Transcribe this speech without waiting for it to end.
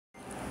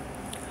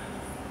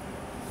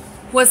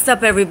What's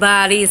up,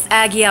 everybody? It's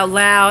AGGI Out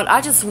Loud.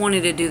 I just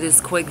wanted to do this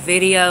quick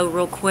video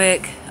real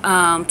quick.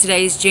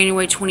 Today is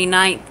January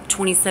 29th,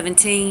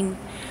 2017.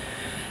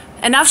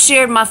 And I've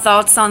shared my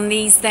thoughts on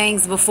these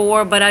things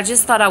before, but I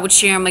just thought I would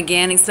share them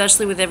again,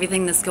 especially with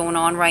everything that's going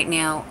on right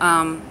now.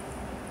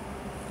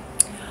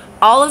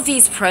 All of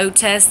these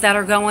protests that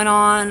are going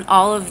on,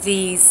 all of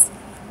these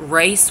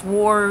race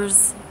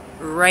wars,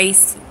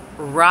 race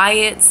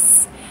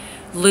riots,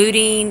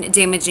 looting,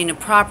 damaging of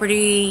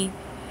property,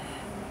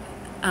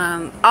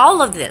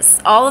 all of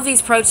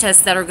these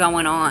protests that are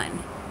going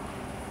on,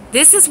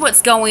 this is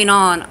what's going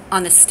on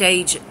the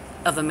stage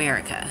of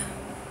America.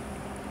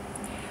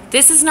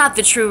 This is not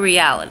the true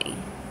reality.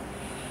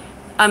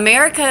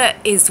 America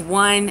is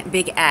one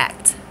big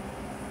act.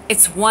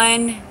 It's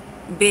one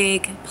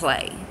big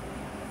play.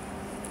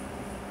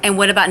 And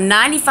what about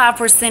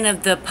 95%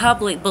 of the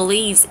public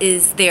believes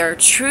is their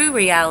true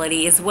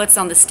reality is what's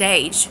on the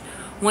stage,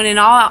 when in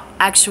all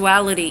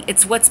actuality,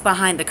 it's what's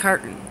behind the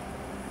curtain.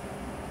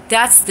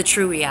 That's the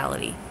true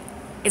reality.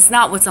 It's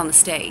not what's on the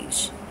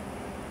stage.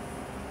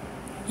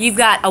 You've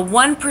got a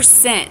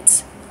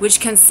 1%,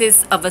 which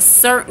consists of a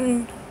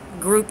certain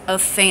group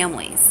of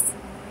families.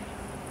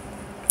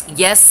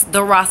 Yes,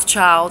 the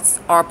Rothschilds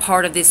are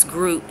part of this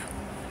group.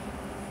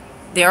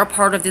 They're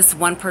part of this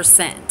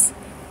 1%.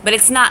 But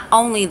it's not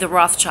only the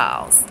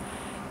Rothschilds.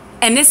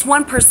 And this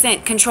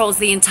 1% controls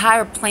the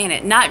entire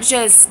planet, not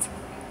just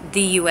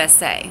the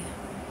USA.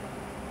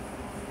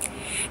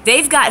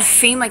 They've got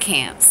FEMA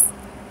camps,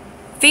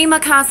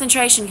 FEMA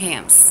concentration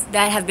camps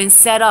that have been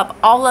set up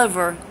all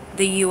over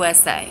the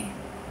USA.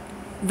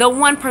 The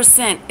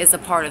 1% is a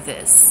part of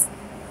this.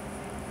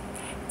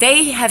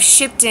 They have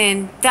shipped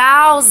in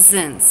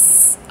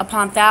thousands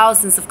upon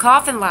thousands of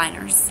coffin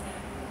liners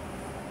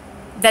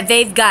that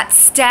they've got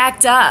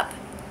stacked up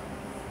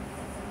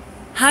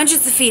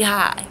hundreds of feet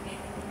high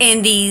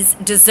in these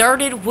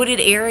deserted,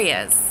 wooded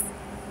areas.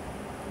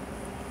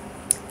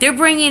 They're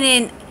bringing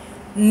in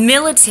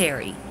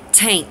military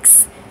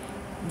tanks.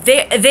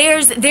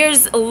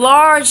 There's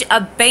large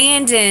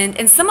abandoned,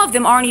 and some of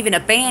them aren't even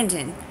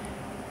abandoned,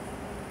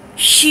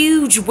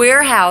 huge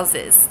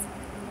warehouses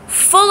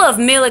full of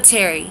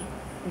military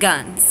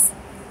guns,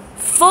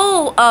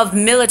 full of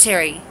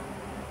military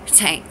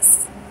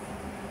tanks.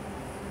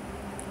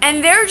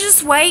 And they're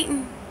just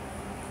waiting.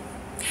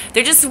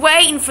 They're just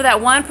waiting for that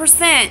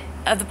 1%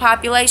 of the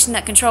population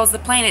that controls the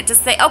planet to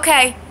say,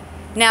 okay,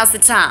 now's the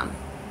time.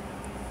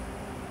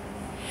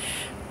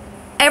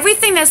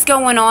 Everything that's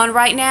going on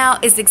right now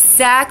is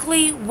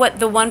exactly what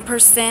the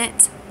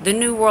 1%, the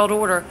New World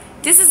Order,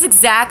 this is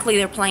exactly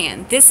their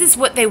plan. This is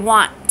what they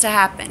want to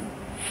happen.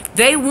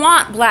 They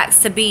want blacks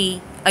to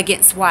be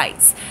against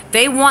whites.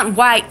 They want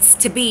whites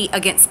to be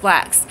against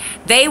blacks.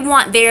 They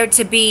want there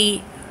to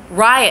be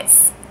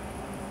riots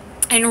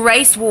and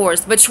race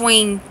wars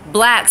between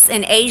blacks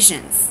and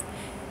Asians,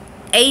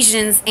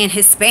 Asians and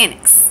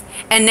Hispanics.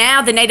 And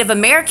now the Native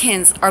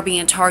Americans are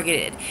being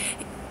targeted.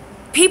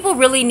 People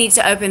really need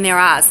to open their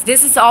eyes.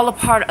 This is all a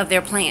part of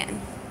their plan.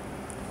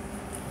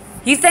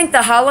 You think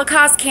the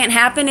Holocaust can't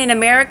happen in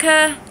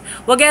America?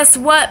 Well, guess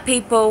what,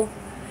 people?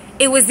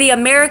 It was the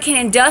American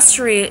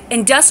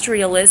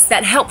industrialists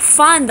that helped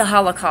fund the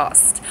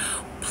Holocaust.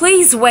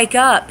 Please wake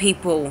up,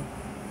 people.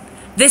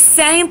 The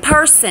same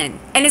person,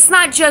 and it's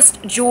not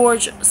just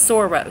George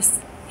Soros.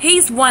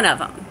 He's one of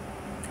them.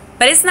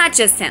 But it's not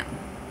just him.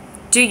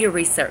 Do your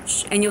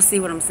research, and you'll see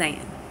what I'm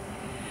saying.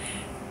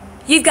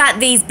 You've got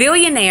these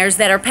billionaires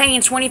that are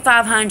paying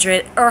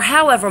 $2,500 or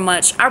however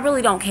much, I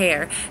really don't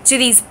care, to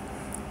these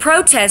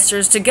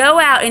protesters to go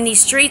out in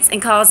these streets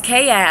and cause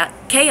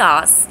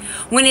chaos,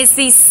 when it's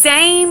these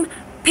same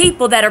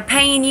people that are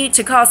paying you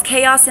to cause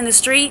chaos in the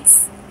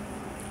streets.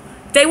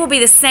 They will be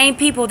the same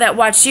people that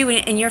watch you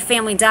and your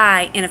family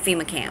die in a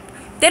FEMA camp.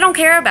 They don't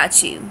care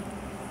about you.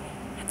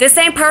 The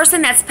same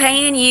person that's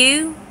paying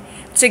you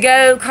to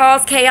go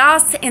cause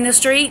chaos in the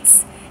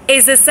streets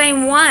is the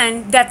same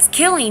one that's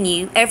killing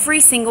you every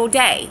single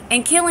day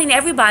and killing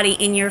everybody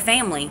in your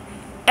family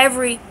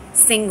every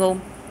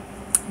single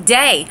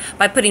day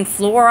by putting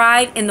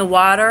fluoride in the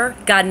water,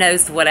 God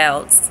knows what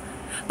else,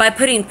 by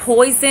putting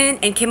poison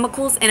and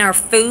chemicals in our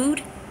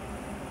food,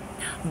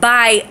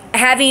 by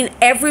having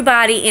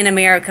everybody in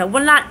America,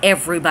 well, not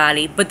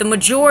everybody, but the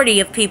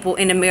majority of people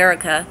in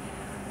America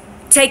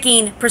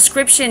taking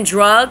prescription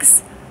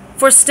drugs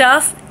for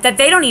stuff that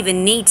they don't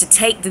even need to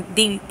take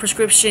the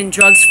prescription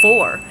drugs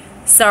for.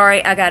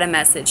 Sorry, I got a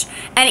message.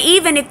 And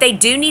even if they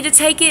do need to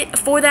take it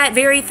for that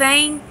very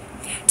thing,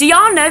 do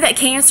y'all know that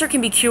cancer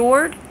can be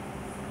cured?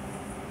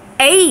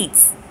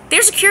 AIDS.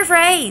 There's a cure for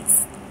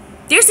AIDS.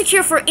 There's a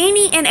cure for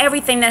any and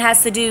everything that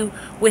has to do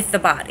with the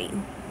body.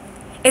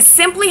 It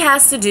simply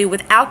has to do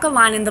with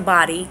alkaline in the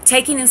body,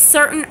 taking in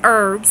certain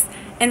herbs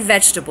and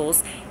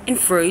vegetables and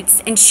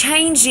fruits and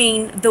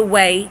changing the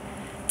way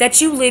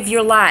that you live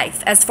your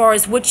life as far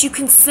as what you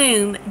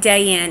consume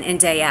day in and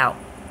day out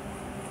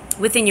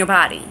within your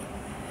body.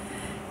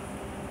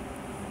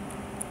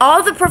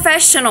 All the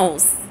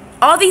professionals,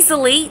 all these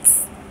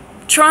elites,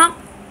 Trump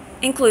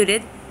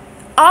included,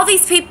 All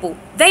these people,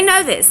 they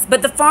know this,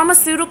 but the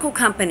pharmaceutical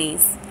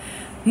companies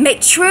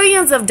make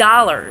trillions of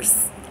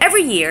dollars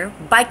every year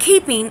by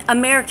keeping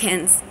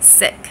Americans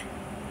sick,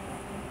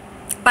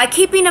 by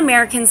keeping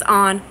Americans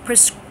on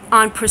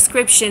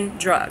prescription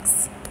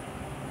drugs.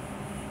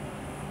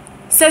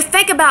 So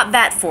think about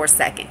that for a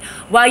second.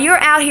 While you're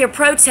out here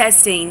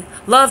protesting,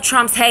 love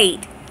trumps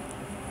hate,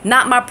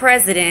 not my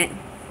president,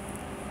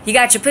 you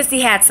got your pussy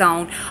hats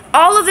on,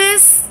 all of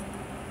this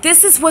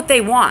is what they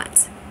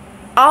want.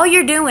 All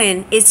you're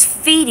doing is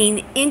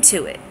feeding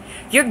into it.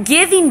 You're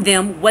giving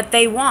them what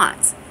they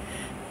want.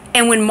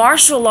 And when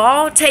martial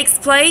law takes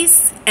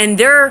place and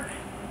they're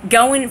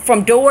going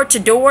from door to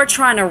door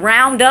trying to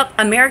round up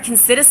American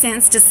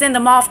citizens to send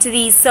them off to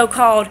these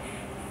so-called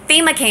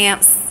FEMA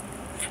camps,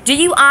 do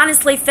you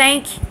honestly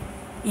think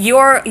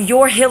your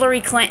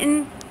Hillary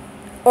Clinton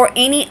or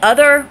any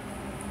other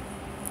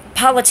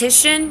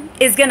politician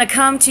is going to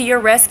come to your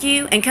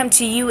rescue and come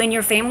to you and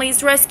your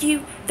family's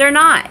rescue? They're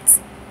not.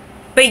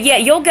 But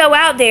yet you'll go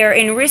out there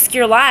and risk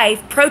your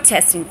life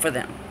protesting for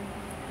them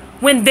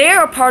when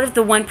they're a part of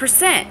the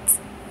 1%.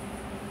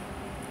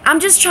 I'm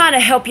just trying to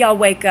help y'all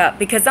wake up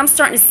because I'm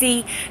starting to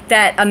see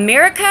that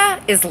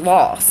America is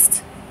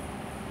lost.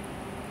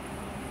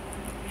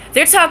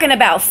 They're talking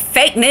about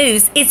fake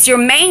news. It's your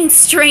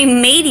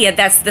mainstream media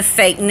that's the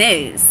fake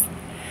news.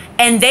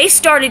 And they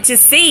started to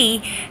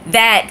see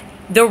that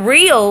the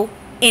real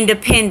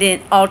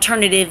independent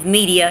alternative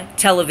media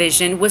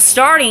television was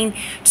starting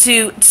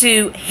to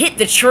hit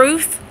the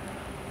truth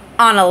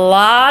on a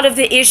lot of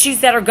the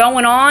issues that are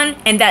going on,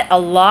 and that a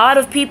lot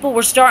of people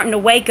were starting to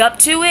wake up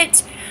to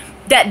it,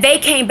 that they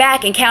came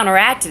back and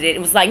counteracted it. It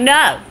was like,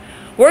 no,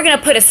 we're going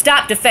to put a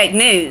stop to fake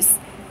news,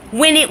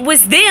 when it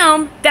was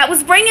them that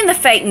was bringing the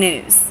fake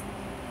news.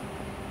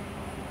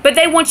 But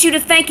they want you to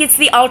think it's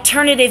the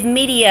alternative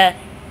media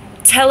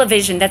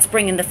television that's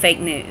bringing the fake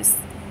news.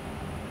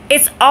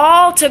 It's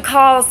all to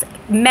cause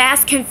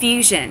mass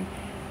confusion.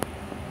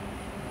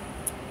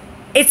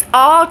 It's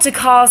all to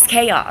cause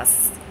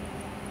chaos.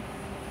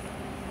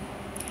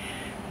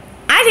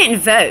 I didn't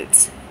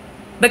vote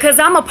because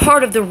I'm a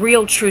part of the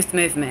real truth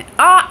movement.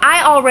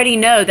 I already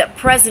know that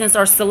presidents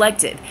are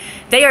selected.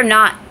 They are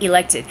not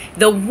elected.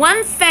 The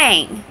one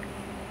thing,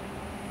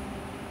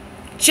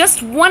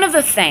 just one of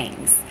the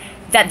things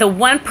that the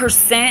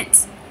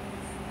 1%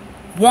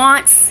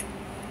 wants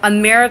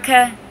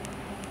America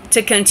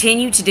to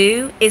continue to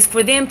do is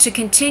for them to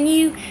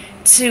continue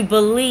to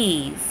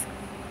believe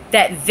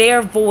that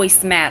their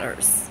voice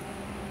matters.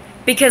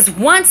 Because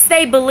once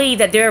they believe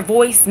that their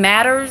voice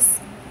matters,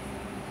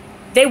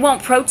 they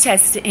won't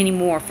protest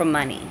anymore for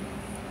money.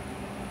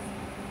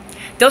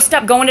 They'll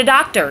stop going to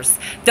doctors.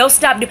 They'll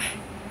stop.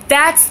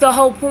 That's the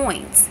whole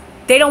point.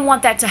 They don't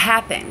want that to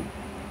happen.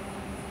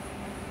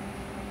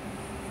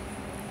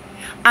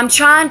 I'm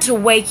trying to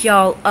wake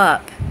y'all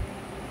up.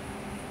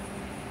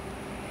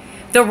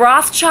 The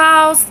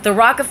Rothschilds, the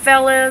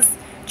Rockefellers,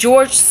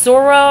 George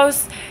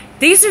Soros,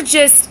 these are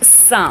just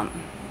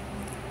some.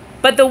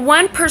 But the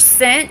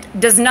 1%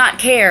 does not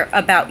care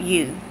about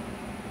you.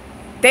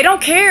 They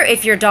don't care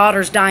if your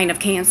daughter's dying of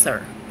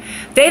cancer.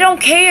 They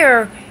don't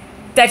care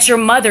that your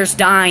mother's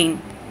dying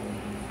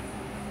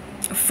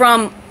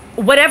from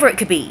whatever it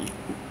could be,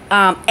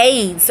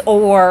 AIDS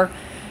or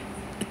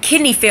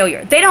kidney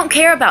failure. They don't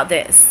care about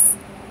this.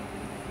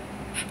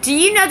 Do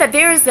you know that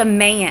there is a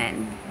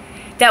man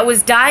that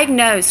was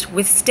diagnosed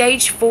with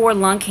stage 4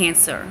 lung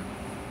cancer?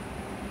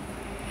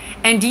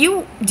 And do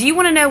you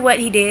want to know what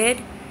he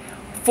did?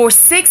 For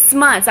 6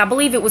 months, I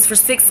believe it was for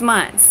 6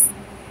 months,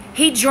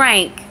 he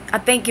drank, I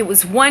think it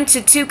was 1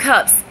 to 2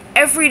 cups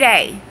every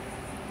day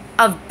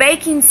of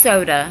baking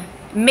soda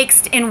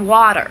mixed in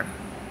water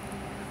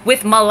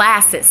with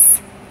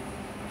molasses.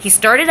 He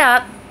stirred it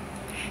up.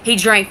 He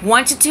drank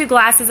 1 to 2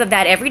 glasses of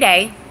that every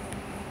day.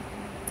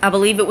 I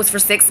believe it was for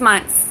 6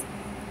 months.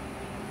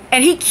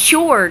 And he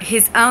cured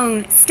his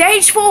own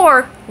stage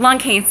 4 lung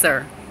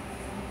cancer.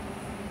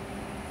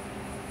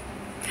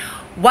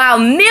 While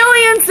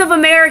millions of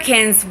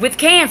Americans with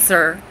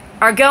cancer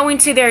are going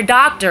to their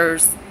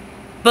doctors,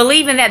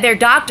 believing that their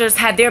doctors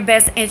have their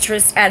best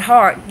interests at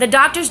heart. The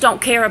doctors don't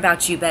care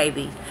about you,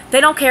 baby. They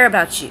don't care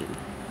about you.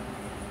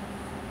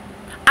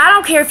 I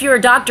don't care if you're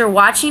a doctor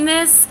watching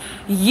this,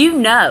 you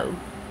know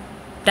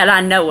that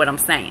I know what I'm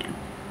saying.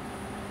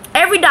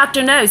 Every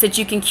doctor knows that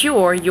you can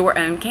cure your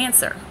own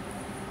cancer.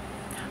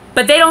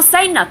 But they don't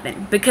say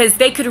nothing because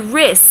they could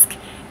risk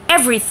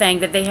everything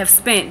that they have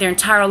spent their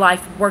entire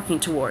life working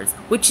towards,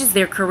 which is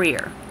their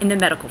career in the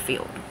medical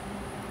field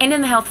and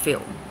in the health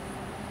field.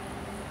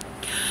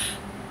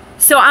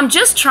 So I'm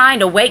just trying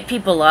to wake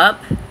people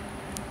up.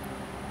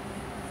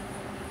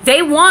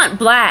 They want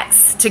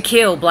blacks to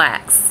kill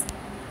blacks.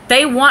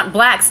 They want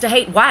blacks to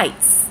hate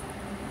whites.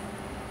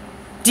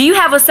 Do you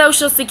have a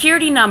social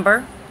security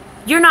number?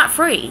 You're not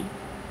free.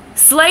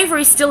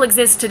 Slavery still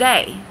exists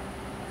today.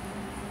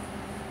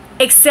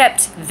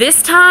 Except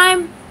this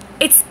time,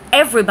 it's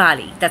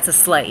everybody that's a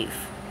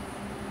slave.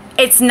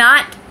 It's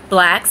not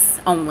blacks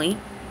only.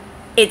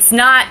 It's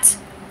not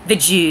the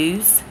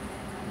Jews.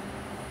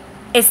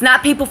 It's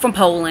not people from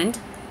Poland.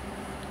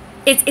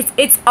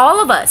 It's all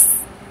of us.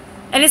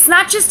 And it's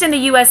not just in the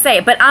USA,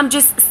 but I'm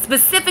just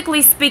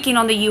specifically speaking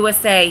on the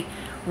USA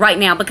right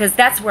now because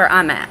that's where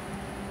I'm at.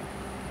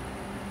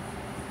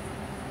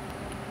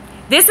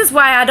 This is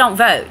why I don't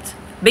vote,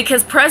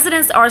 because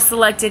presidents are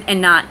selected and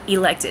not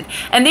elected.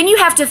 And then you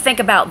have to think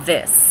about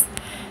this.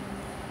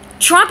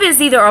 Trump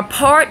is either a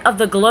part of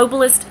the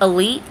globalist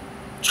elite,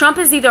 Trump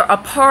is either a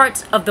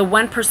part of the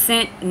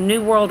 1%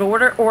 New World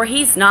Order, or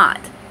he's not.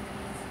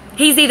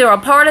 He's either a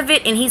part of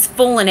it and he's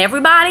fooling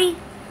everybody,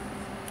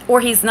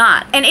 or he's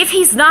not. And if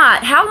he's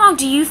not, how long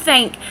do you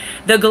think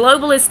the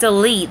globalist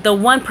elite, the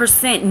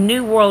 1%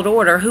 New World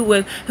Order, who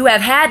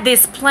have had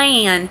this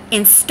plan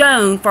in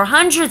stone for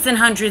hundreds and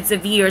hundreds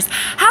of years,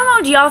 how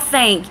long do y'all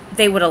think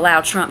they would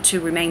allow Trump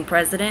to remain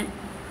president,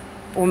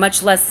 or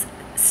much less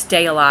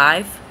stay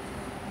alive?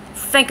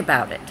 Think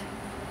about it.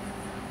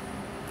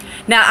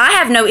 Now, I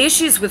have no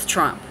issues with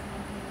Trump.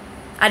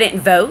 I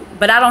didn't vote,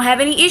 but I don't have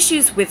any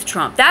issues with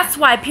Trump. That's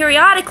why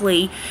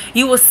periodically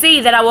you will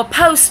see that I will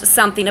post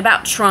something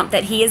about Trump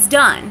that he has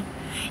done.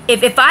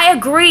 If I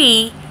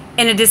agree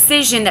in a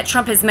decision that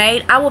Trump has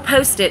made, I will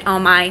post it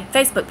on my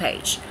Facebook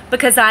page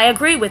because I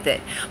agree with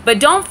it. But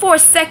don't for a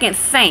second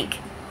think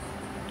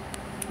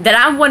that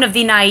I'm one of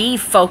the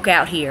naive folk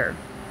out here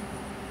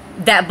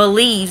that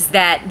believes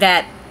that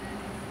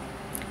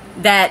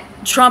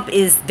Trump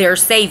is their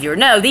savior.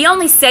 No, the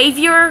only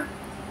savior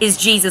is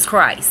Jesus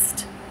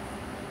Christ.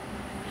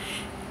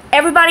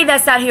 Everybody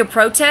that's out here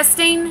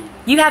protesting,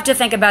 you have to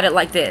think about it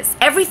like this.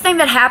 Everything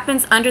that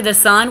happens under the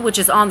sun, which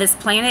is on this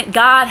planet,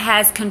 God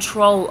has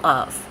control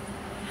of.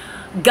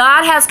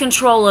 God has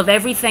control of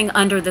everything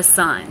under the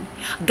sun.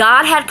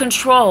 God had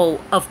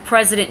control of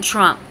President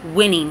Trump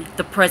winning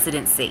the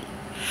presidency.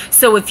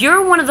 So if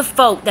you're one of the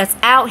folk that's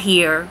out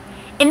here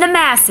in the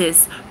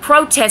masses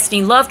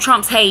protesting, love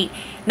Trump's hate,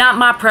 not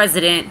my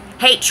president,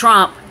 hate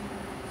Trump,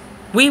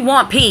 we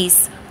want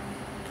peace,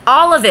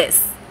 all of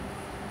this,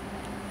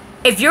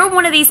 if you're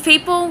one of these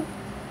people,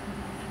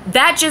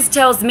 that just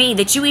tells me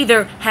that you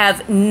either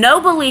have no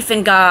belief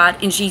in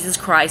God, in Jesus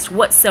Christ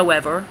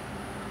whatsoever,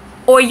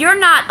 or you're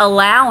not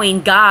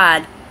allowing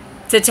God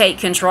to take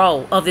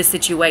control of the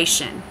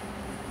situation.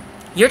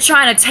 You're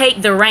trying to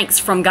take the ranks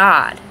from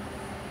God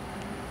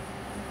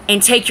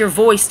and take your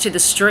voice to the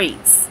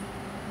streets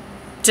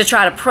to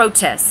try to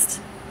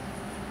protest.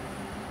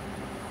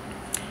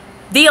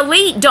 The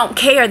elite don't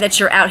care that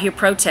you're out here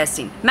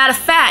protesting. Matter of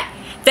fact,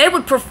 they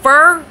would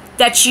prefer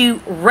that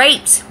you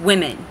raped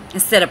women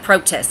instead of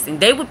protesting.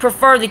 They would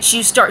prefer that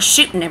you start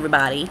shooting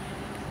everybody,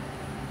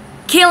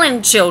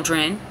 killing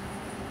children.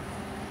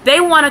 They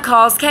want to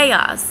cause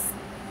chaos.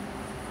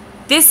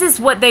 This is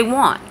what they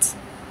want.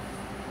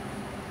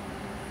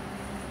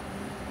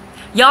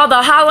 Y'all,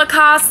 the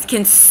Holocaust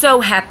can so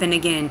happen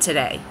again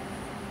today.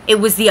 It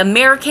was the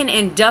American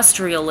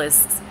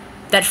industrialists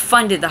that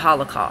funded the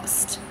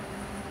Holocaust.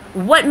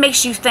 What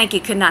makes you think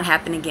it could not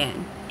happen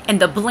again in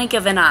the blink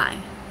of an eye?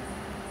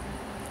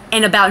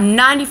 And about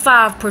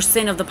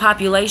 95% of the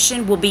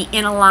population will be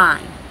in a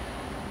line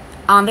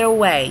on their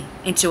way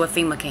into a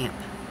FEMA camp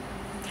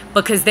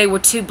because they were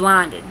too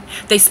blinded.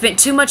 They spent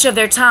too much of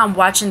their time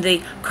watching the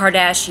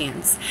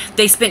Kardashians.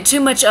 They spent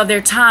too much of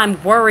their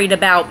time worried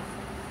about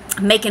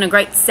making a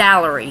great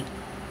salary.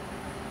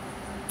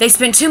 They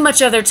spent too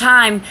much of their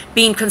time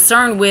being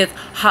concerned with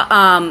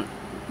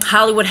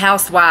Hollywood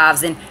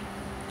housewives and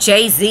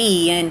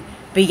Jay-Z and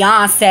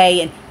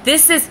Beyonce, and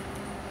this is,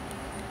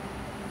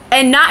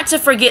 and not to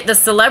forget the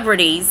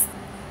celebrities.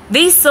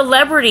 These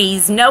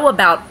celebrities know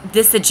about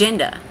this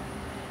agenda.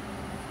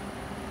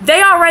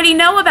 They already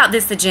know about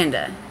this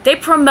agenda. They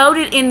promote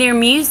it in their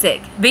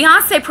music.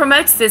 Beyonce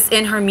promotes this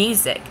in her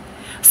music.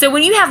 So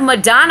when you have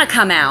Madonna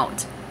come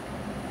out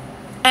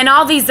and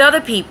all these other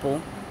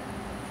people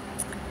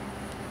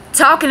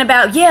talking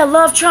about, yeah,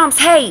 love Trump's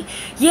hate,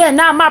 yeah,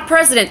 not my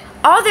president,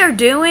 all they're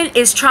doing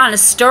is trying to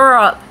stir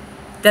up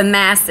the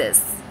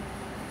masses.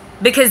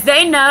 Because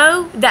they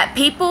know that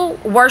people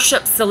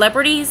worship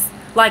celebrities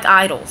like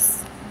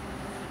idols.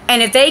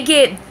 And if they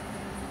get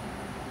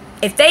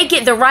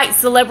the right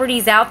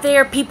celebrities out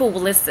there, people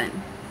will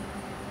listen.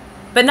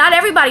 But not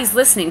everybody's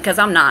listening, because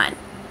I'm not.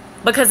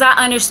 Because I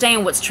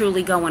understand what's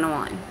truly going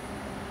on.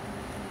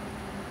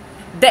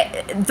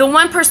 The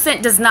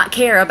 1% does not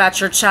care about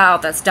your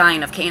child that's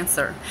dying of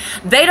cancer.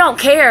 They don't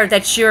care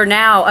that you're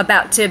now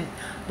about to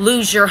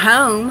lose your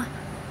home.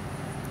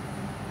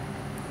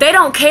 They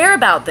don't care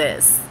about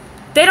this.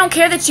 They don't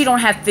care that you don't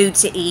have food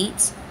to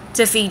eat,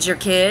 to feed your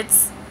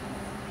kids.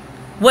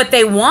 What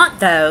they want,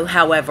 though,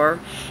 however,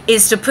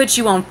 is to put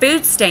you on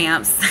food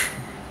stamps.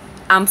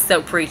 I'm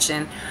so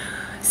preaching.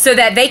 So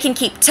that they can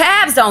keep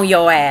tabs on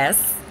your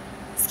ass.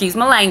 Excuse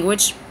my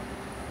language.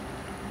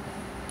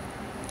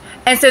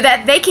 And so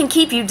that they can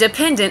keep you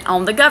dependent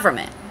on the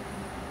government.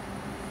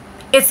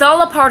 It's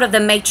all a part of the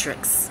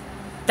matrix.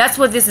 That's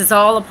what this is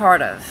all a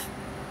part of.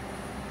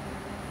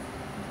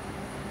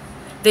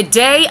 The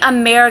day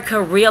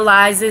America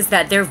realizes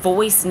that their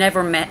voice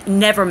never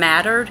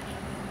mattered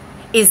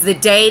is the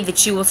day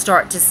that you will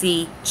start to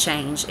see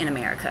change in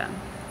America.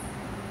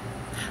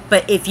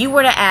 But if you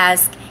were to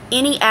ask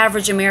any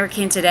average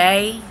American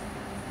today,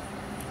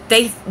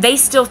 they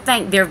still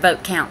think their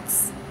vote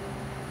counts.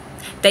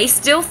 They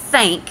still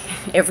think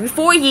every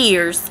 4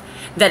 years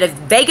that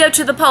if they go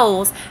to the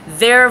polls,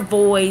 their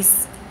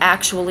voice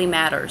actually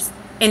matters.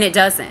 And it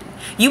doesn't.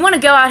 You want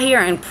to go out here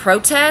and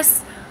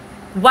protest?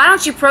 Why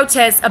don't you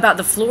protest about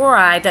the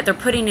fluoride that they're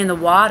putting in the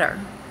water?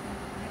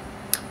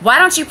 Why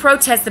don't you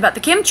protest about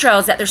the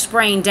chemtrails that they're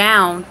spraying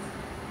down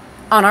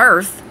on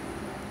Earth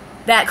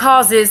that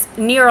causes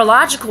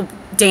neurological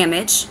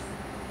damage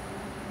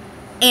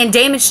and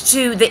damage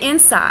to the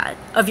inside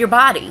of your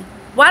body?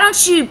 Why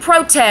don't you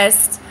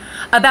protest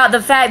about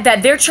the fact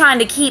that they're trying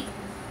to keep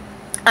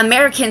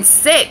Americans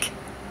sick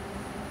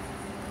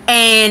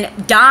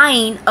and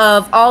dying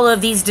of all of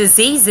these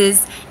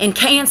diseases and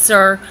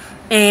cancer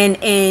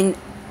and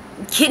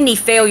kidney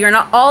failure and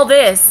all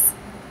this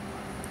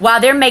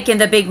while they're making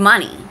the big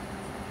money?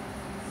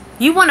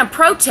 You want to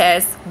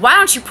protest? Why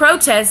don't you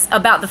protest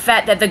about the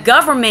fact that the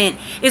government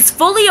is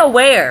fully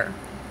aware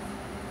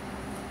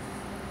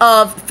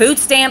of food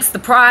stamps, the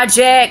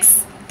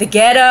projects, the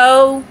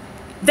ghetto?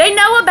 They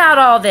know about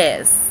all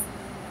this.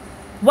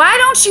 Why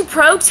don't you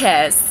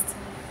protest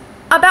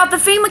about the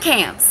FEMA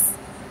camps?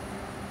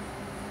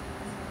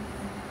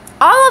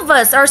 All of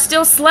us are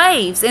still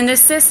slaves in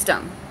this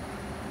system.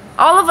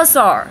 All of us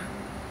are.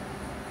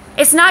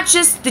 It's not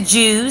just the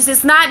Jews.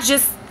 It's not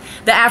just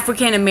the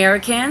African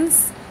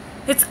Americans.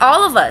 It's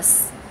all of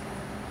us.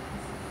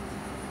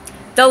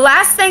 The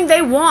last thing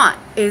they want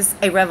is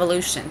a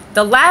revolution.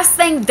 The last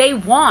thing they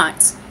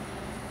want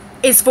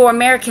is for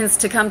Americans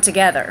to come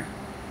together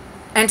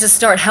and to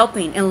start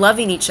helping and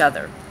loving each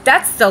other.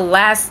 That's the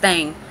last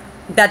thing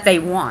that they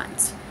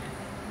want.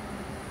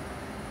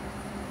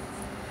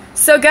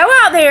 So go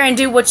out there and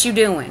do what you're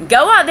doing.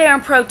 Go out there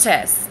and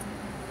protest.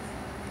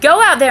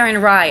 Go out there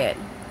and riot.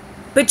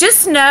 But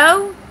just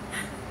know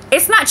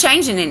it's not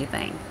changing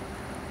anything.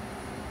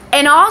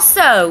 And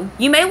also,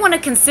 you may want to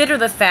consider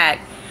the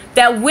fact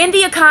that when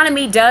the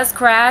economy does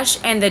crash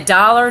and the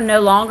dollar no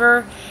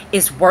longer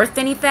is worth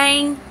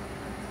anything,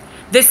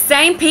 the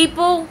same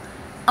people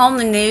on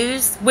the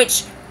news,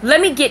 which,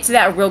 let me get to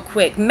that real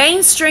quick.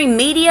 Mainstream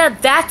media,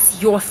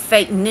 that's your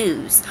fake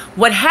news.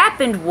 What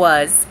happened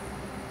was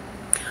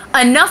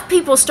enough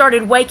people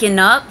started waking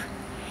up,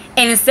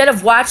 and instead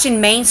of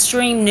watching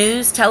mainstream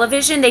news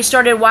television, they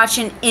started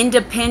watching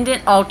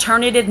independent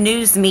alternative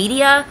news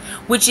media,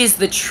 which is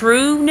the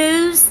true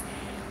news.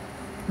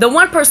 The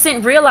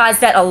 1% realized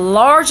that a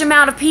large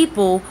amount of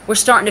people were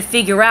starting to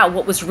figure out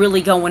what was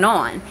really going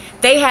on.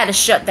 They had to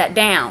shut that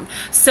down.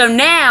 So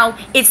now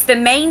it's the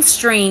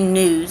mainstream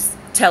news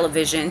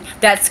television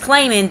that's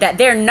claiming that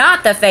they're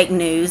not the fake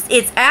news.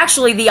 It's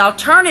actually the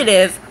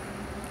alternative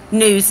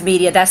news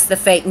media that's the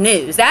fake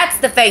news. That's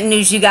the fake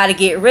news you got to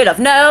get rid of.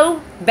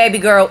 No, baby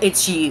girl,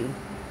 it's you.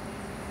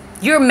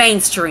 You're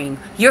mainstream.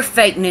 You're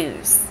fake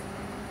news.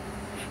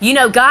 You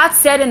know, God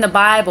said in the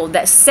Bible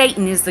that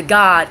Satan is the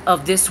god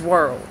of this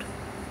world.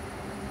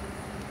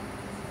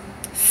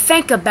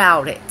 Think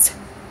about it.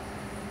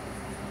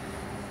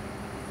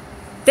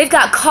 They've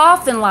got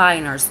coffin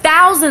liners,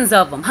 thousands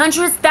of them,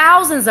 hundreds,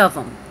 thousands of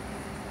them,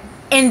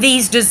 in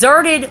these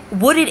deserted,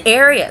 wooded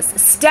areas,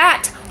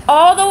 stacked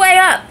all the way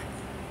up.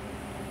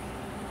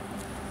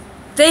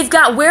 They've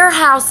got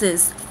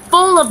warehouses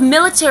full of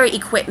military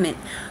equipment,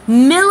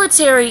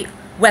 military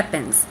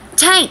weapons,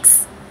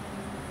 tanks.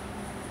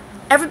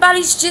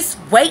 Everybody's just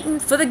waiting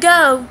for the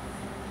go.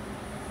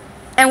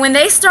 And when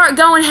they start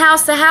going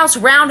house to house,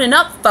 rounding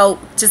up folk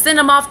to send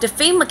them off to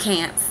FEMA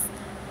camps,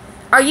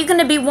 are you going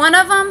to be one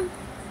of them?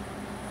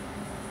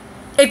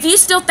 If you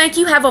still think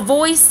you have a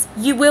voice,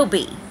 you will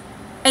be.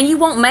 And you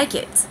won't make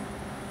it.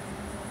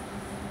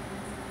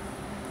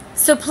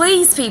 So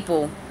please,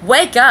 people,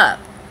 wake up.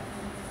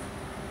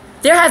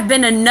 There have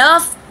been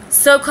enough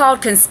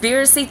so-called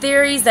conspiracy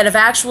theories that have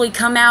actually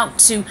come out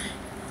to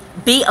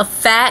be a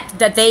fact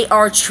that they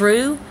are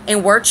true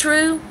and were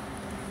true.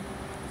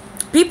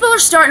 People are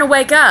starting to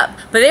wake up,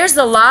 but there's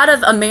a lot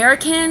of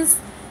Americans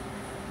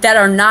that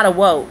are not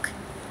awoke.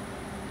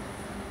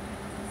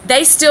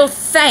 They still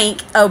think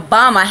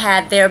Obama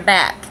had their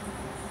back.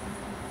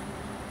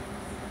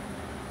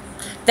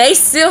 They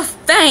still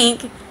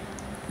think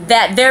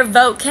that their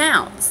vote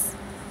counts.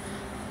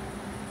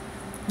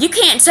 You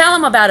can't tell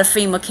them about a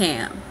FEMA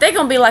camp. They're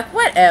going to be like,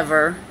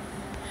 whatever.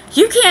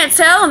 You can't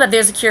tell them that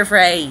there's a cure for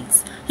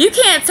AIDS. You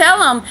can't tell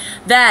them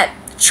that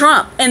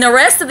Trump and the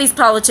rest of these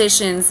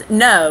politicians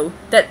know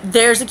that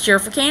there's a cure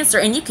for cancer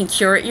and you can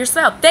cure it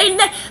yourself. They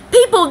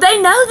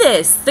know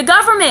this. The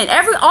government,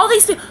 all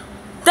these people,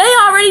 they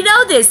already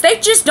know this. They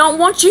just don't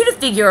want you to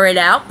figure it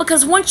out,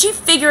 because once you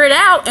figure it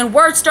out and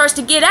word starts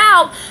to get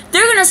out,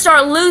 they're going to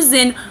start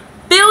losing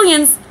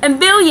billions and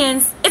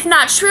billions, if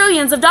not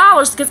trillions of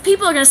dollars, because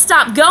people are going to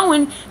stop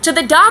going to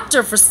the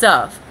doctor for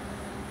stuff.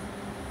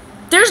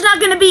 There's not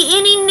going to be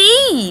any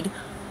need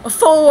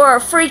for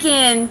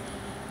freaking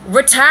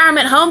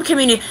retirement home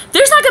community.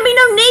 There's not going to be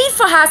no need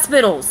for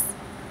hospitals.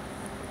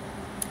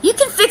 You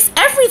can fix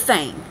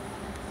everything.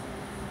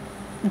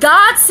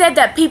 God said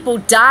that people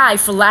die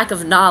for lack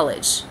of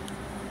knowledge.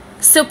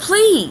 So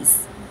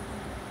please,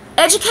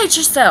 educate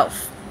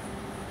yourself.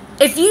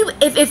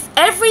 If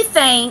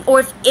everything, or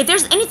if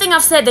there's anything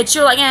I've said that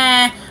you're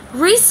like,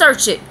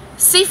 research it.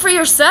 See for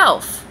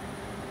yourself.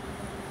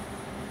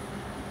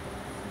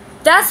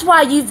 That's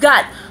why you've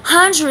got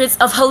hundreds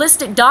of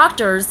holistic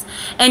doctors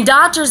and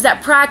doctors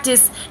that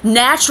practice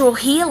natural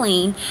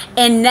healing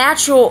and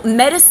natural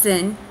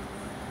medicine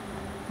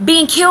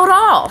being killed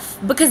off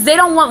because they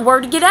don't want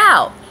word to get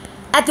out.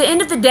 At the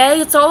end of the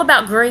day, it's all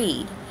about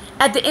greed.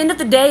 At the end of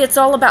the day, it's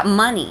all about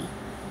money.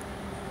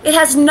 It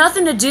has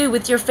nothing to do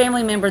with your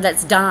family member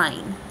that's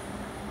dying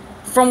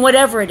from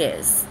whatever it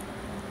is.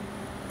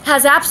 It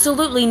has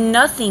absolutely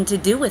nothing to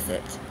do with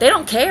it. They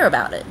don't care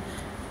about it.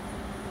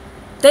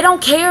 They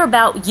don't care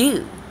about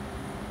you.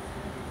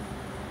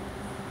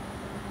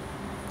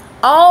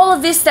 All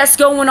of this that's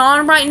going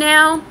on right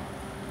now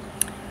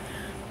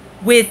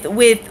with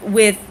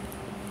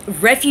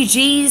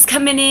refugees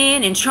coming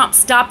in and Trump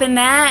stopping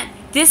that,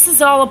 this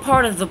is all a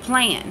part of the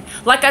plan.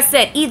 Like I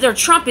said, either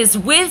Trump is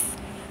with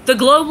the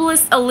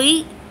globalist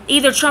elite,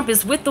 either Trump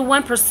is with the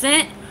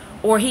 1%,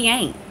 or he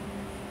ain't.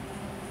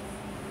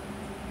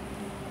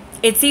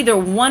 It's either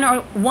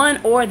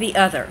one or the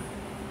other.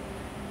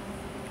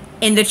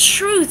 And the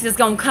truth is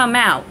going to come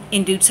out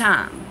in due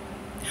time.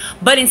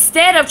 But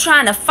instead of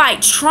trying to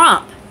fight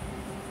Trump,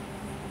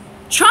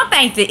 Trump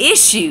ain't the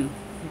issue,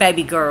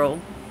 baby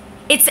girl.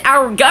 It's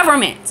our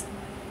government.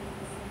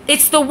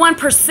 It's the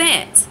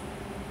 1%.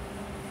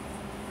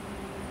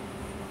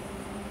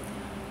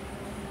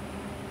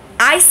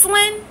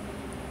 Iceland,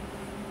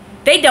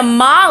 they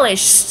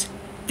demolished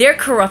their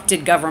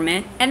corrupted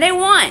government and they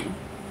won.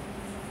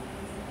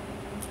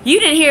 You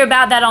didn't hear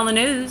about that on the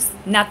news,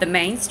 not the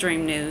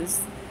mainstream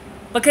news,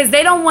 because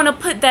they don't want to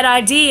put that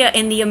idea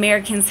in the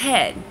Americans'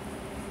 head.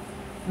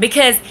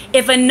 Because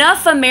if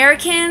enough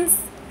Americans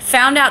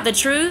found out the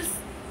truth,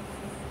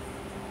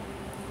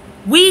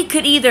 we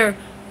could either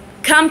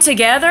come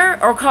together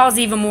or cause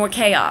even more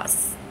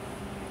chaos.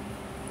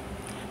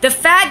 The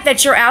fact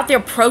that you're out there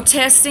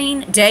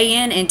protesting day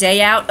in and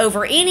day out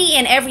over any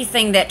and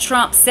everything that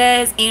Trump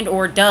says and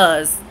or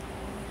does,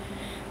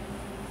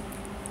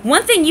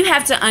 one thing you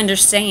have to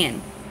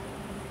understand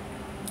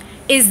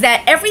is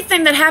that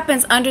everything that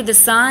happens under the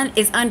sun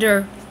is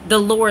under the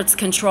Lord's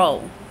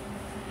control.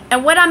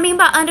 And what I mean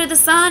by under the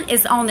sun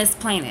is on this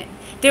planet.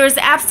 There is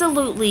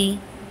absolutely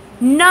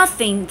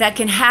nothing that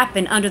can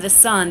happen under the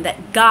sun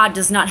that God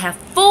does not have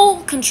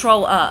full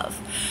control of.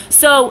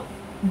 So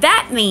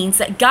that means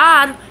that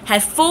God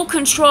had full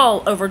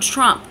control over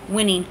Trump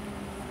winning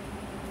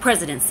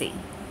presidency.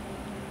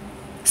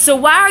 So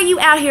why are you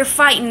out here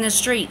fighting in the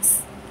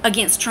streets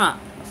against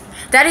Trump?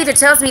 That either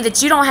tells me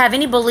that you don't have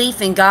any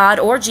belief in God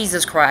or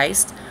Jesus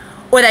Christ,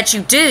 or that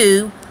you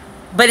do,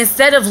 but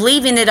instead of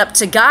leaving it up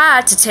to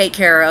God to take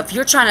care of,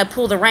 you're trying to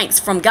pull the ranks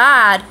from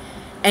God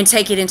and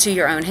take it into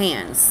your own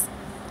hands.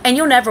 And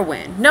you'll never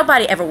win.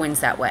 Nobody ever wins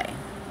that way.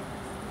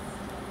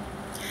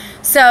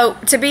 So,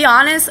 to be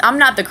honest, I'm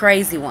not the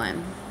crazy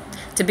one.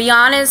 To be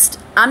honest,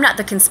 I'm not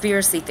the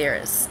conspiracy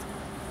theorist.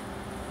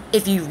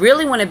 If you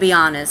really want to be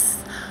honest,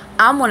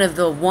 I'm one of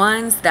the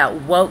ones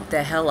that woke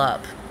the hell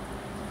up.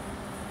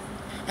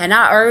 And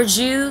I urge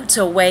you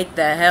to wake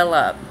the hell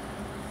up.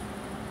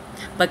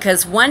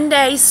 Because one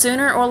day,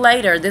 sooner or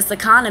later, this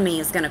economy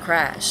is going to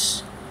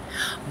crash.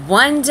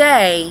 One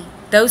day,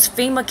 those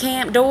FEMA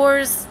camp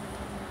doors,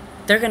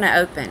 they're going to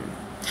open.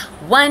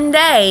 One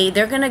day,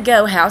 they're going to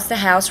go house to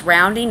house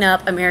rounding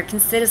up American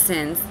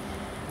citizens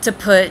to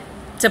put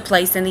to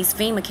place in these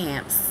FEMA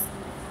camps.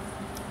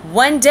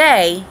 One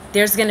day,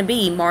 there's going to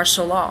be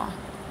martial law.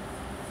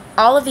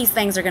 All of these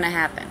things are going to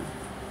happen.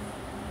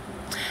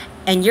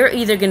 And you're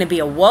either going to be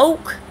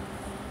awoke,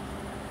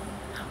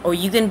 or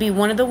you're going to be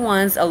one of the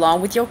ones,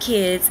 along with your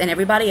kids and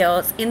everybody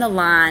else in the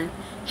line,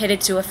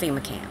 headed to a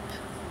FEMA camp.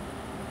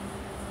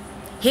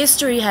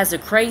 History has a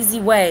crazy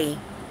way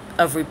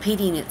of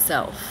repeating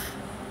itself.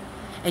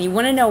 And you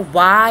want to know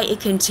why it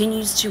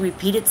continues to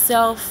repeat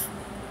itself?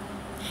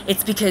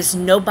 It's because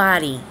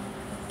nobody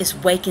is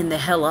waking the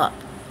hell up.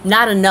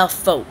 Not enough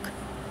folk.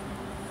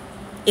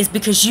 It's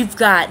because you've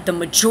got the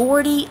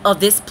majority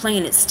of this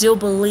planet still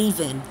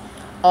believing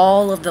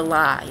all of the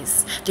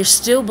lies. They're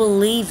still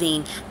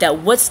believing that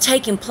what's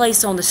taking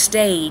place on the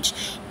stage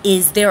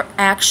is their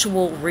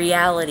actual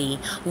reality,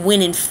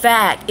 when in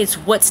fact it's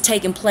what's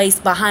taking place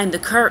behind the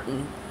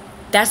curtain.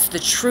 That's the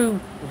true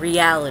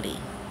reality.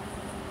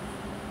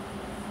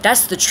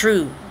 That's the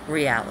true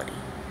reality.